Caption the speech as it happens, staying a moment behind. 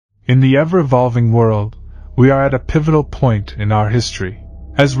In the ever-evolving world, we are at a pivotal point in our history.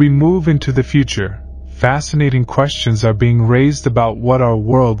 As we move into the future, fascinating questions are being raised about what our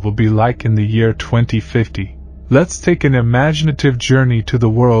world will be like in the year 2050. Let's take an imaginative journey to the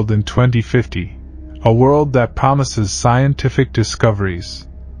world in 2050, a world that promises scientific discoveries,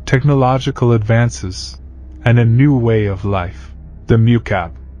 technological advances, and a new way of life. The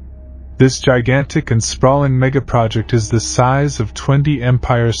Mukaab. This gigantic and sprawling megaproject is the size of 20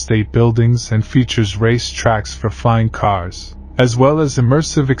 Empire State Buildings and features race tracks for flying cars, as well as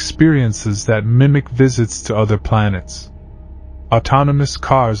immersive experiences that mimic visits to other planets. Autonomous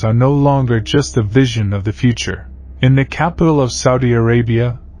cars are no longer just a vision of the future. In the capital of Saudi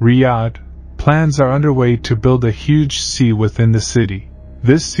Arabia, Riyadh, plans are underway to build a huge sea within the city.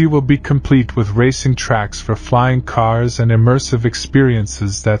 This sea will be complete with racing tracks for flying cars and immersive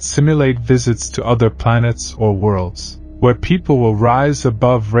experiences that simulate visits to other planets or worlds, where people will rise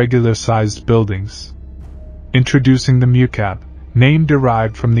above regular-sized buildings. Introducing the Mukaab, name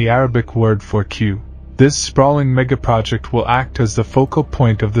derived from the Arabic word for queue. This sprawling megaproject will act as the focal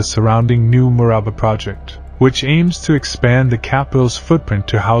point of the surrounding new Muraba project, which aims to expand the capital's footprint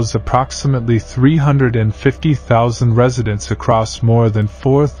to house approximately 350,000 residents across more than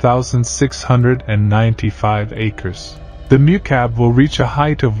 4,695 acres. The Mukaab will reach a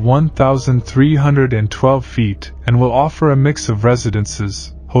height of 1,312 feet and will offer a mix of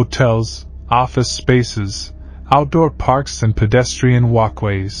residences, hotels, office spaces, outdoor parks and pedestrian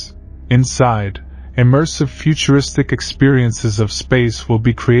walkways. Inside, immersive futuristic experiences of space will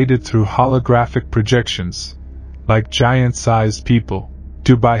be created through holographic projections, like giant-sized people.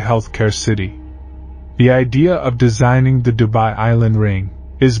 Dubai Healthcare City. The idea of designing the Dubai Island Ring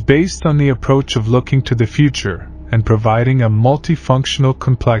is based on the approach of looking to the future and providing a multifunctional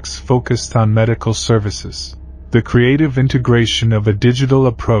complex focused on medical services. The creative integration of a digital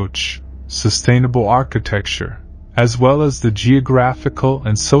approach, sustainable architecture, as well as the geographical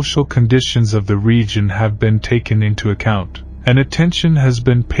and social conditions of the region have been taken into account, and attention has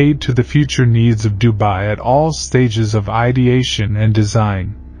been paid to the future needs of Dubai at all stages of ideation and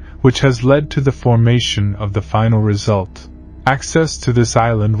design, which has led to the formation of the final result. Access to this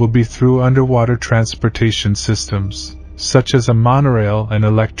island will be through underwater transportation systems, such as a monorail and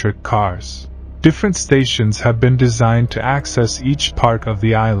electric cars. Different stations have been designed to access each part of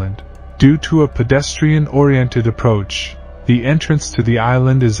the island. Due to a pedestrian-oriented approach, the entrance to the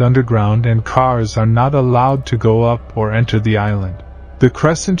island is underground and cars are not allowed to go up or enter the island. The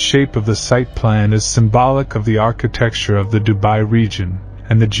crescent shape of the site plan is symbolic of the architecture of the Dubai region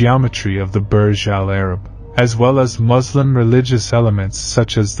and the geometry of the Burj Al Arab, as well as Muslim religious elements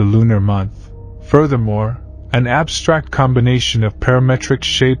such as the lunar month. Furthermore, an abstract combination of parametric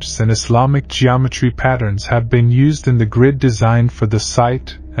shapes and Islamic geometry patterns have been used in the grid design for the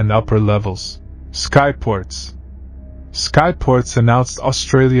site and upper levels. Skyports. Skyports announced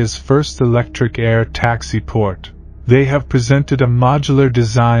Australia's first electric air taxi port. They have presented a modular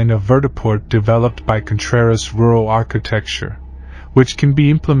design of vertiport developed by Contreras Rural Architecture, which can be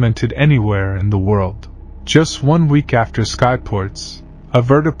implemented anywhere in the world. Just 1 week after Skyports, a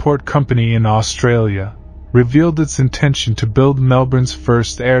vertiport company in Australia revealed its intention to build Melbourne's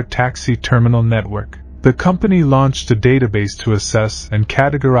first air taxi terminal network. The company launched a database to assess and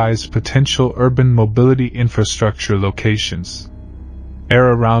categorize potential urban mobility infrastructure locations.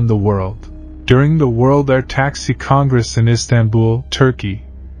 Air around the world. During the World Air Taxi Congress in Istanbul, Turkey,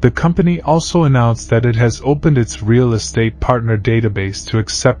 the company also announced that it has opened its real estate partner database to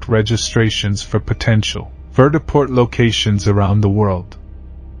accept registrations for potential vertiport locations around the world.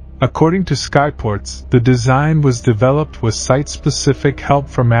 According to Skyports, the design was developed with site-specific help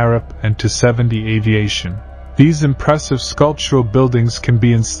from Arab and 270 Aviation. These impressive sculptural buildings can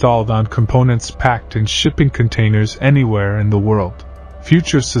be installed on components packed in shipping containers anywhere in the world.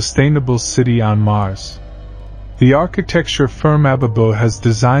 Future sustainable city on Mars. The architecture firm Ababu has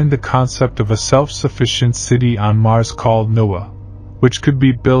designed the concept of a self-sufficient city on Mars called Noah, which could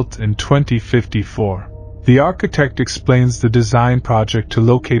be built in 2054. The architect explains the design project to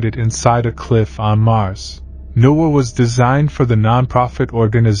locate it inside a cliff on Mars. Noah was designed for the non-profit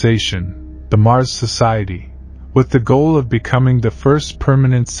organization, the Mars Society, with the goal of becoming the first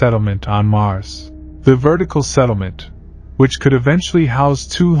permanent settlement on Mars. The vertical settlement, which could eventually house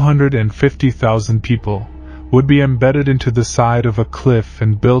 250,000 people, would be embedded into the side of a cliff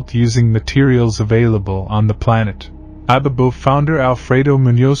and built using materials available on the planet. Ababu founder Alfredo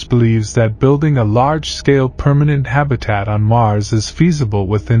Munoz believes that building a large-scale permanent habitat on Mars is feasible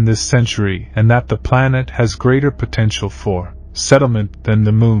within this century and that the planet has greater potential for settlement than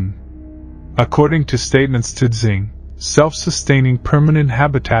the Moon. According to statements to Xing, self-sustaining permanent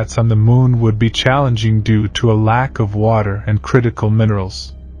habitats on the Moon would be challenging due to a lack of water and critical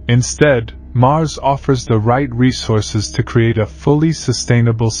minerals. Instead, Mars offers the right resources to create a fully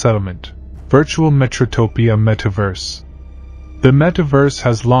sustainable settlement. Virtual Metrotopia Metaverse. The Metaverse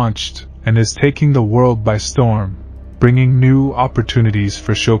has launched and is taking the world by storm, bringing new opportunities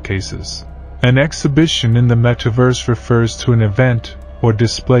for showcases. An exhibition in the Metaverse refers to an event or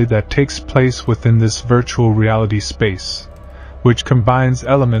display that takes place within this virtual reality space, which combines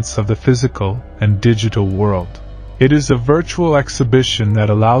elements of the physical and digital world. It is a virtual exhibition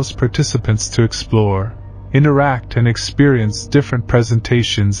that allows participants to explore, interact, and experience different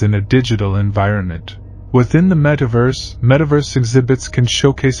presentations in a digital environment. Within the Metaverse exhibits can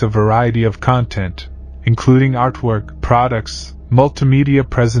showcase a variety of content, including artwork, products, multimedia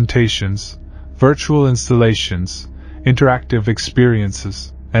presentations, virtual installations, interactive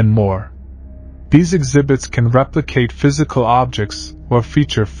experiences, and more. These exhibits can replicate physical objects or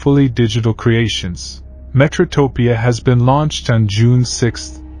feature fully digital creations. Metrotopia has been launched on June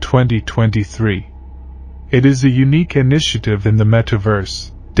 6, 2023. It is a unique initiative in the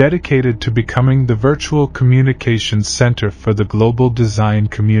Metaverse, dedicated to becoming the virtual communications center for the global design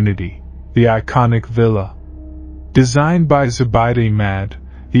community. The iconic villa. Designed by Zubaida Ahmad,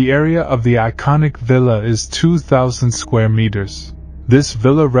 the area of the iconic villa is 2,000 square meters. This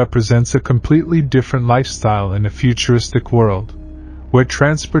villa represents a completely different lifestyle in a futuristic world, where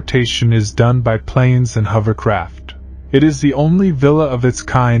transportation is done by planes and hovercraft. It is the only villa of its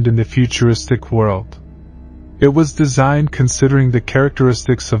kind in the futuristic world. It was designed considering the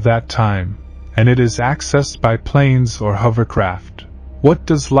characteristics of that time, and it is accessed by planes or hovercraft. What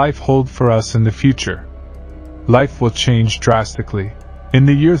does life hold for us in the future? Life will change drastically. In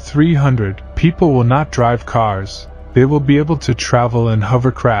the year 300, people will not drive cars, they will be able to travel in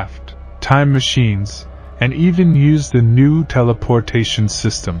hovercraft, time machines, and even use the new teleportation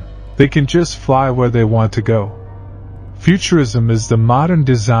system. They can just fly where they want to go. Futurism is the modern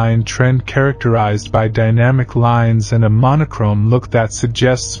design trend characterized by dynamic lines and a monochrome look that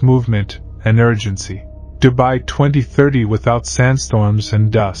suggests movement and urgency. Dubai 2030 without sandstorms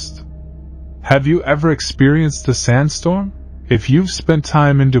and dust. Have you ever experienced a sandstorm? If you've spent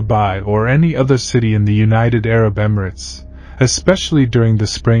time in Dubai or any other city in the United Arab Emirates, especially during the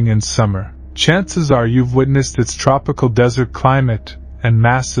spring and summer, chances are you've witnessed its tropical desert climate and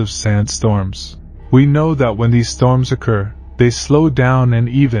massive sandstorms. We know that when these storms occur, they slow down and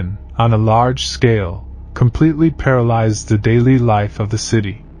even, on a large scale, completely paralyze the daily life of the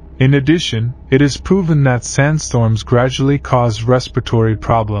city. In addition, it is proven that sandstorms gradually cause respiratory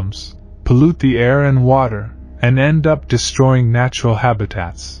problems, pollute the air and water, and end up destroying natural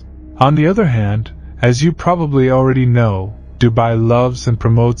habitats. On the other hand, as you probably already know, Dubai loves and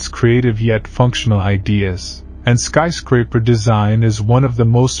promotes creative yet functional ideas, and skyscraper design is one of the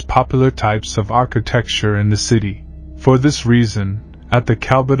most popular types of architecture in the city. For this reason, at the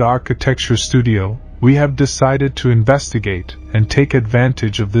Kalbad Architecture Studio, we have decided to investigate and take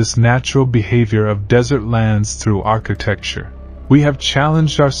advantage of this natural behavior of desert lands through architecture. We have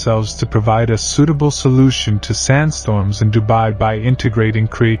challenged ourselves to provide a suitable solution to sandstorms in Dubai by integrating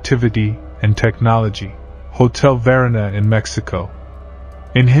creativity and technology. Hotel Verena in Mexico.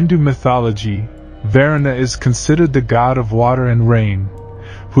 In Hindu mythology, Verena is considered the god of water and rain,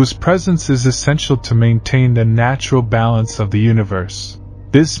 whose presence is essential to maintain the natural balance of the universe.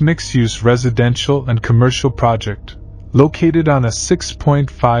 This mixed-use residential and commercial project, located on a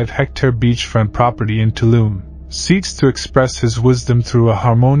 6.5-hectare beachfront property in Tulum, seeks to express his wisdom through a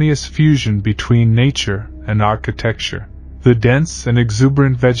harmonious fusion between nature and architecture. The dense and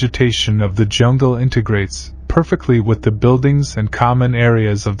exuberant vegetation of the jungle integrates perfectly with the buildings and common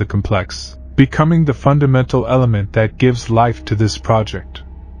areas of the complex, becoming the fundamental element that gives life to this project.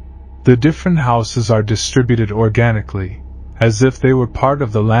 The different houses are distributed organically, as if they were part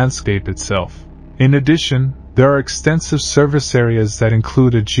of the landscape itself. In addition, there are extensive service areas that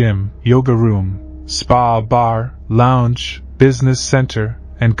include a gym, yoga room, spa, bar, lounge, business center,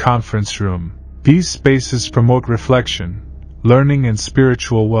 and conference room. These spaces promote reflection, learning, and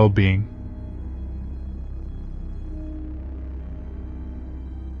spiritual well-being.